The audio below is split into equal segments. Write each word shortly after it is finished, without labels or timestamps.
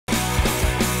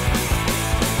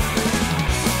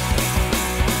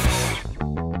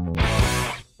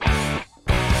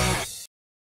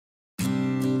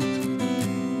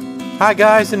Hi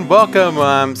guys and welcome,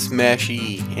 I'm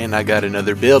Smashy and I got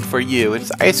another build for you.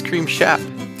 It's Ice Cream Shop.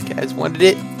 You guys wanted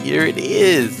it? Here it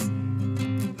is.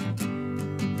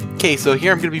 Okay, so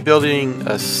here I'm going to be building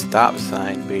a stop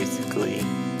sign basically.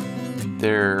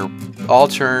 They're all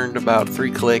turned about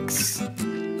 3 clicks,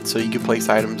 so you can place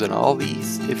items in all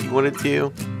these if you wanted to.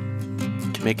 You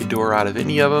can make a door out of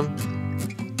any of them.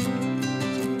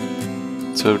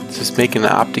 So just make an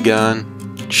octagon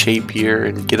shape here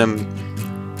and get them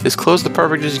as close to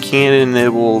perfect as you can, and it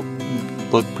will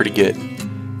look pretty good.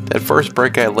 That first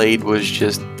brick I laid was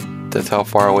just, that's how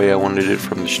far away I wanted it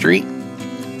from the street,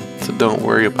 so don't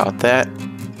worry about that.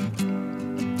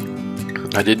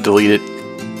 I did delete it.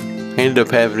 I ended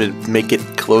up having to make it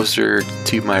closer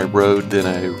to my road than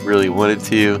I really wanted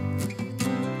to.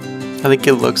 I think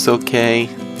it looks okay.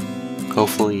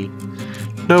 Hopefully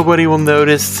nobody will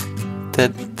notice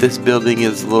that this building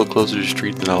is a little closer to the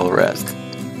street than all the rest.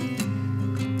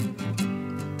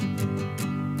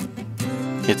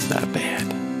 It's not bad.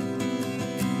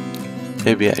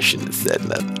 Maybe I shouldn't have said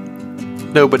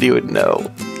nothing. Nobody would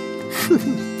know.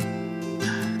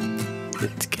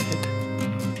 It's good.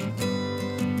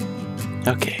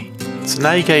 Okay, so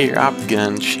now you got your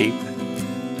octagon shape.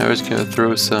 I was going to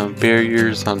throw some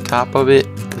barriers on top of it.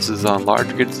 This is on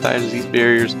large grid size, these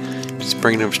barriers. Just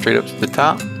bringing them straight up to the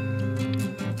top.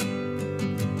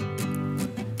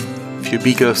 If you'd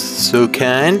be so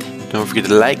kind, don't forget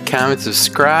to like, comment,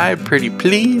 subscribe, pretty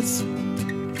please.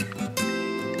 And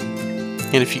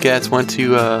if you guys want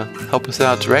to help us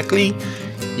out directly,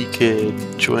 you could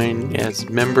join as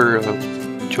a member of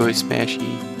Joy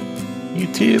Smashy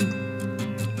YouTube.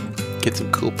 Get some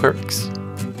cool perks.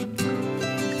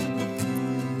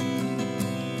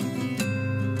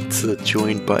 It's the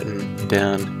join button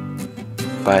down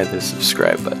by the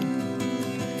subscribe button.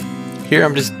 Here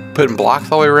I'm just putting blocks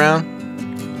all the way around.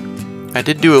 I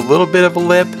did do a little bit of a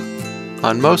lip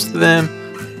on most of them.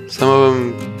 Some of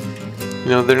them, you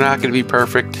know, they're not going to be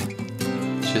perfect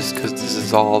just because this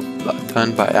is all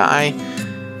done by eye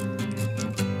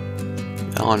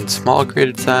on small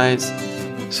gridded size.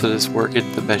 So just work it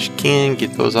the best you can,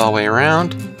 get those all the way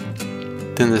around.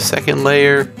 Then the second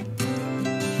layer,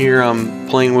 here I'm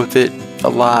playing with it a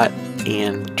lot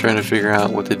and trying to figure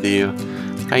out what to do.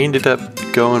 I ended up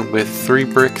going with 3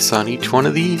 bricks on each one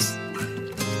of these.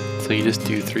 So you just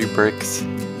do 3 bricks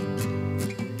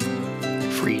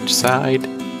for each side.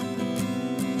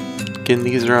 Again,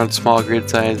 these are on small grid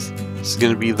size. This is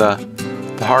going to be the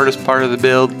hardest part of the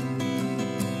build,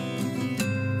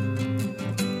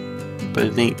 but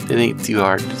it ain't too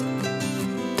hard. Just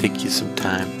take you some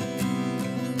time.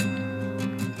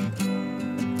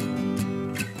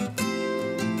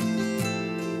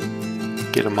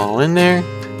 Get them all in there.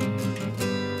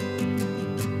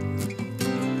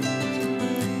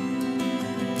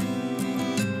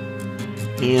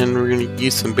 And we're going to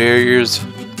use some barriers,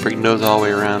 bring those all the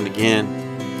way around again.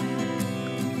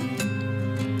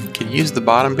 You can use the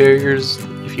bottom barriers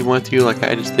if you want to, like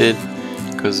I just did,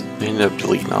 because I ended up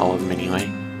deleting all of them anyway.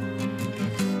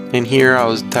 And here I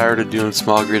was tired of doing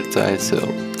small grid size, so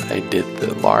I did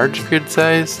the large grid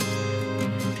size.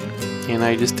 And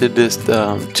I just did this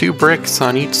 2 bricks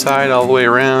on each side all the way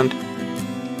around.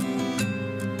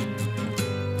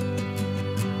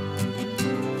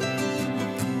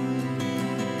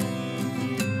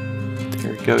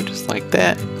 There we go, just like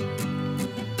that.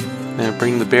 Then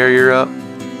bring the barrier up,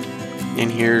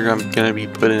 and here I'm going to be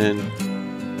putting in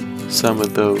some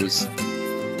of those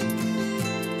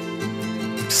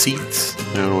seats. I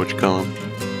don't know what you call them.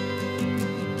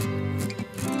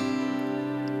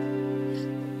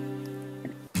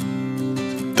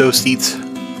 Those seats,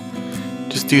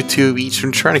 just do 2 of each.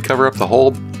 I'm trying to cover up the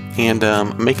hole, and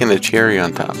I'm making a cherry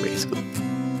on top basically.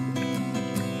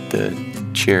 The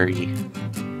cherry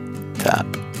top.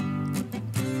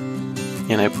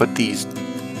 And I put these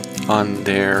on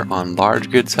there on large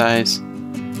grid size.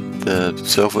 The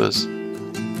sofas,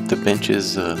 the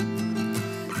benches,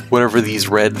 whatever these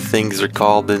red things are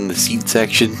called in the seat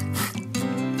section.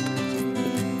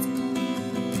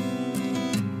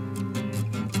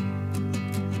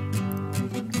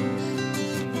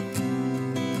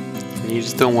 And you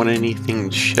just don't want anything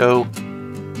to show.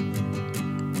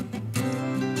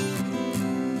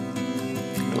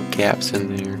 No gaps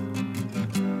in there.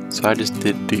 So I just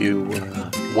did do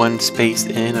 1 space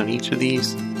in on each of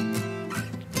these,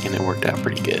 and it worked out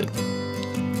pretty good.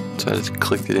 So I just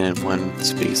clicked it in 1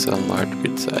 space on large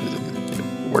grid size, and it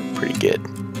worked pretty good.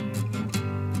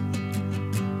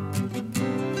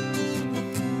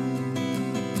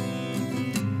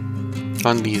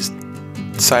 On these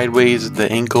sideways,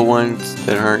 the ankle ones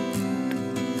that aren't,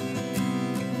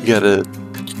 you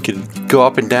can go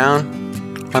up and down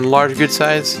on large grid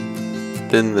size,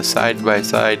 then the side by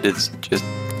side is just,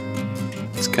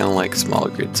 it's kind of like smaller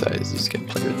grid size. You just gotta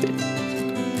play with it.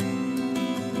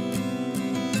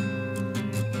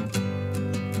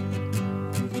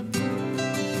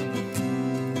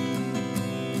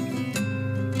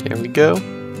 There we go.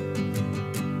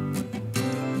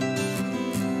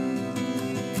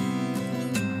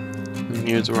 And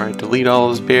here's where I delete all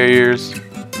those barriers.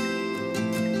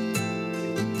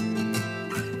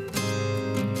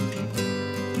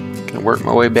 Gonna work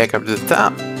my way back up to the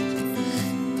top.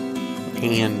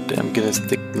 And I'm gonna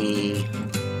stick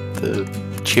the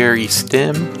cherry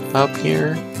stem up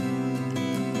here.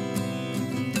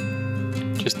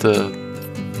 Just a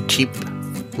cheap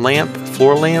lamp,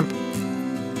 floor lamp.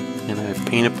 And I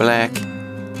paint it black.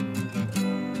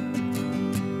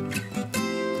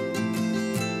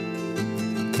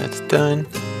 That's done.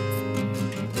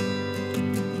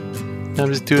 Now I'm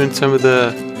just doing some of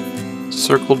the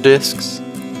circle discs,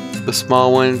 the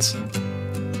small ones.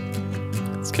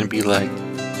 It's gonna be like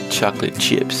chocolate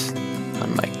chips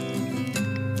on my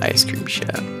ice cream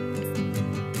shop.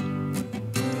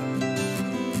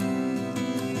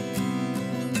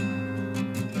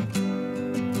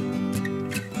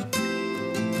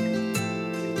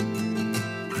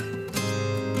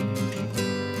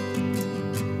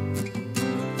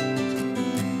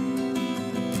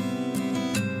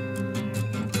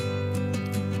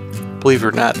 Believe it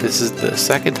or not, this is the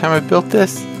second time I built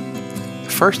this. The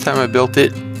first time I built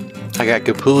it, I got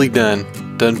completely done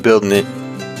building it.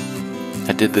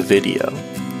 I did the video.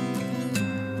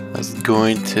 I was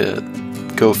going to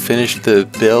go finish the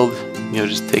build,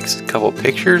 just take a couple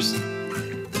pictures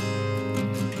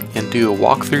and do a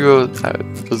walkthrough. I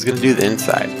was going to do the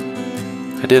inside.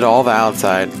 I did all the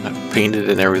outside, I painted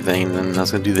and everything, and I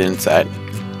was going to do the inside.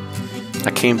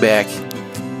 I came back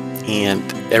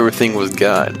and everything was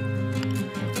gone.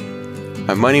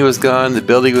 My money was gone, the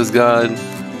building was gone,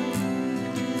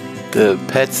 the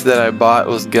pets that I bought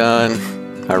was gone,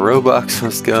 my Roblox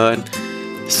was gone,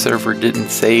 the server didn't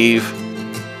save,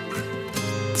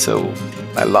 so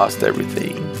I lost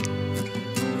everything.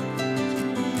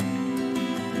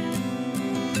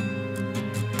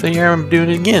 So here I'm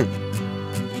doing it again.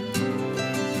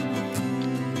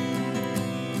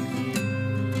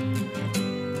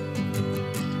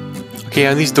 Okay,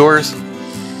 on these doors,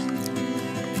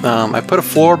 I put a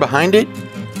floor behind it,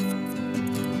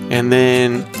 and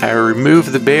then I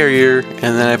removed the barrier, and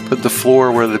then I put the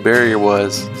floor where the barrier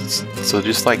was. So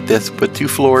just like this, put two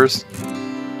floors,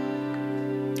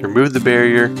 remove the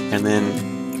barrier, and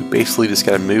then you basically just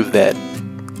gotta move that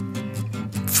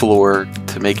floor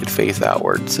to make it face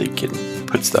outward so you can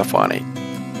put stuff on it.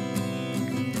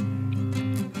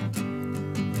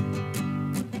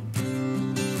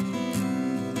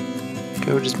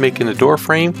 Go, just making a door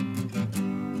frame.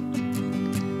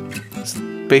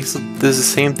 Basically, this is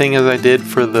the same thing as I did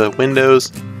for the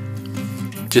windows.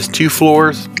 Just two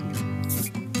floors,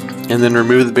 and then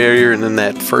remove the barrier, and then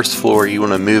that first floor you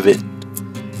want to move it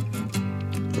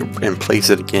and place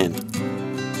it again.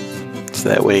 So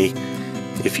that way,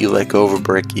 if you let go of a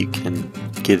brick, you can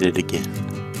get it again.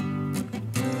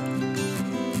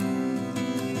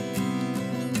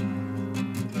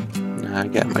 Now I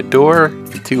got my door,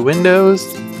 the two windows.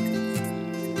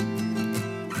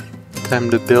 Time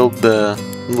to build the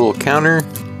little counter.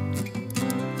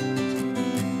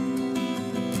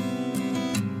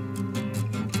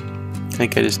 I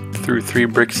think I just threw 3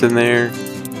 bricks in there,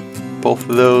 both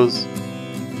of those.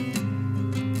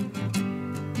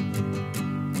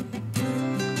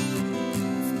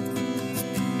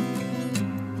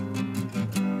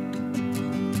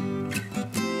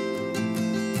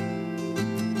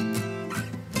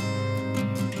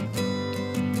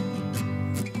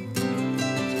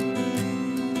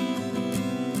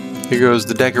 Here goes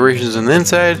the decorations on the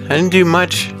inside. I didn't do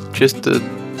much, just a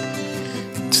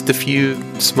few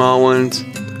small ones.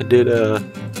 I did a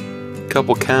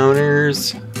couple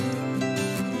counters.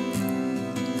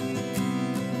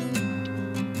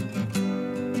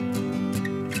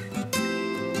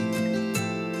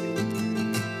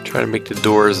 Try to make the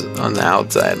doors on the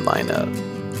outside line up,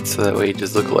 so that way it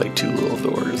just look like 2 little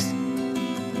doors.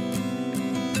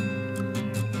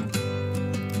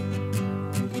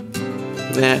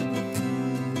 That.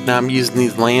 Now I'm using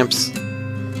these lamps,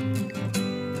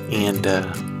 and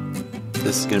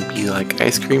this is going to be like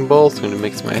ice cream bowls. I'm going to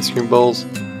make some ice cream bowls.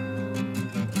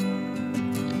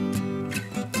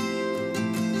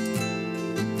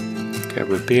 Grab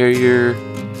a barrier,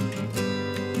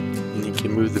 and you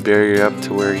can move the barrier up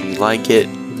to where you like it,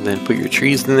 and then put your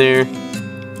trees in there.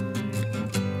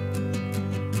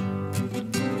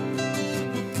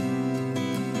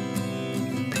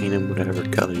 paint them whatever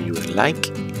color you would like.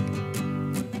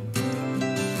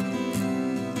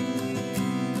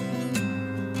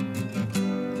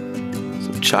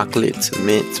 Some chocolate, some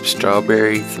mint, some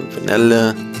strawberries, some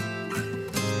vanilla,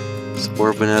 some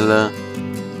more vanilla.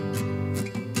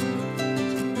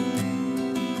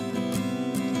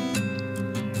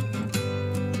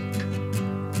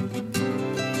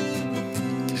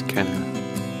 Just kind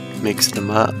of mixing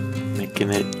them up, making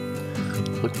it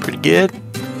look pretty good.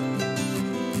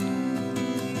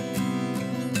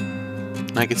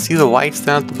 I can see the lights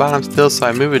down at the bottom still, so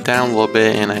I move it down a little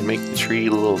bit and I make the tree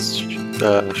a little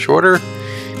shorter.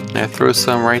 And I throw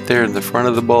some right there in the front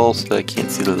of the bowl so that I can't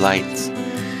see the lights.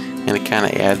 And it kind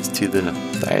of adds to the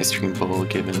ice cream bowl,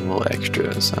 giving a little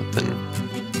extra or something.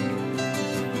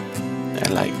 I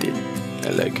liked it. I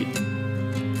like it.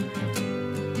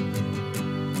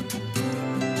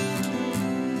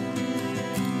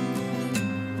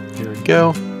 Here we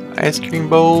go. Ice cream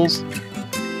bowls.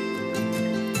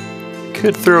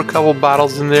 Could throw a couple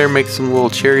bottles in there, make some little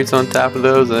cherries on top of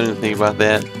those. I didn't think about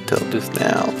that until just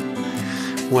now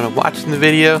when I'm watching the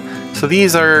video. So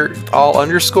these are all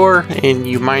underscore, and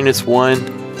you -1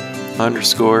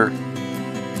 underscore.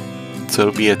 So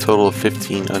it'll be a total of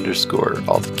 15 underscore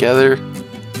altogether.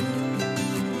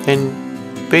 And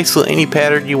basically any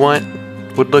pattern you want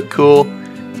would look cool,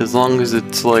 as long as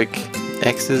it's like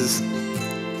X's,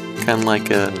 kind of like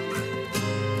a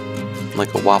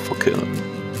waffle cone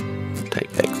type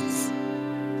X's.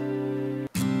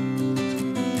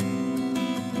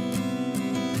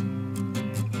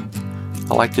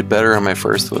 I liked it better on my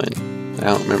first one. I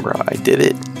don't remember how I did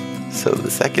it. So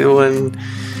the second one,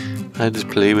 I just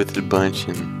played with it a bunch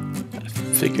and I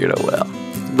figured, oh well.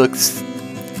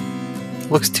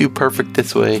 Looks too perfect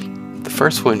this way. The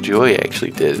first one Joy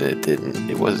actually did, and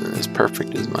it wasn't as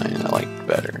perfect as mine. I liked it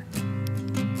better.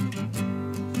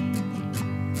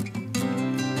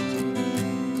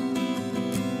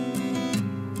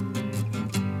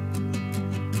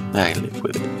 I live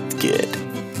with it. It's good.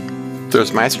 Throw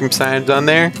some ice cream signs on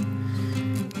there.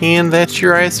 And that's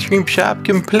your ice cream shop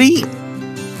complete.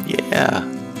 Yeah.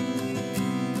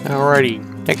 Alrighty.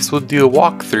 Next we'll do a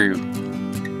walkthrough.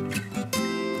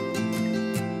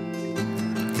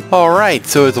 Alright,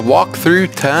 so it's a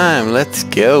walkthrough time. Let's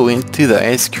go into the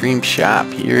ice cream shop.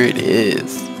 Here it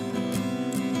is.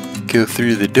 Go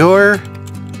through the door.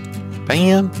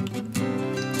 Bam.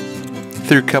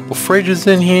 Threw a couple fridges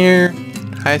in here.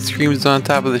 Ice cream's on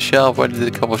top of the shelf. I did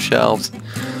a couple shelves,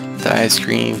 the ice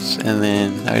creams, and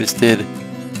then I just did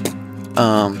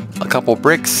a couple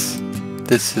bricks.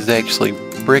 This is actually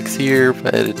bricks here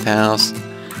at the house,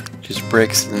 just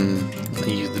bricks, and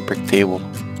I used the brick table.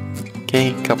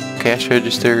 Okay, a couple cash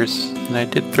registers, and I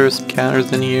did throw some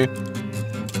counters in here.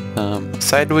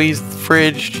 Sideways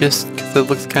fridge, just because it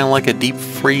looks kind of like a deep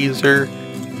freezer,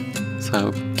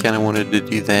 so kind of wanted to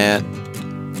do that.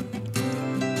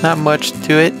 Not much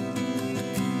to it.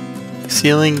 The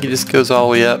ceiling just goes all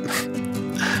the way up.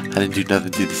 I didn't do nothing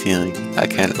to the ceiling. I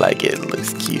kind of like it. It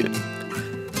looks cute.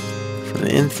 From the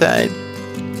inside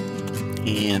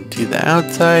and to the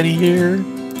outside here.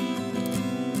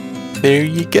 There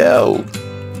you go.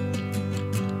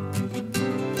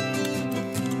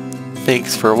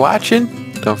 Thanks for watching.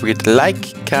 Don't forget to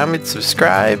like, comment,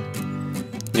 subscribe.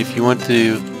 And if you want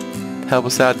to help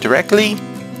us out directly,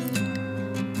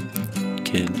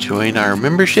 can join our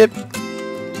membership.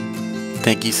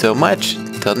 Thank you so much.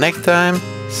 Until next time,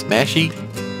 Smashy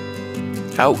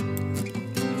out.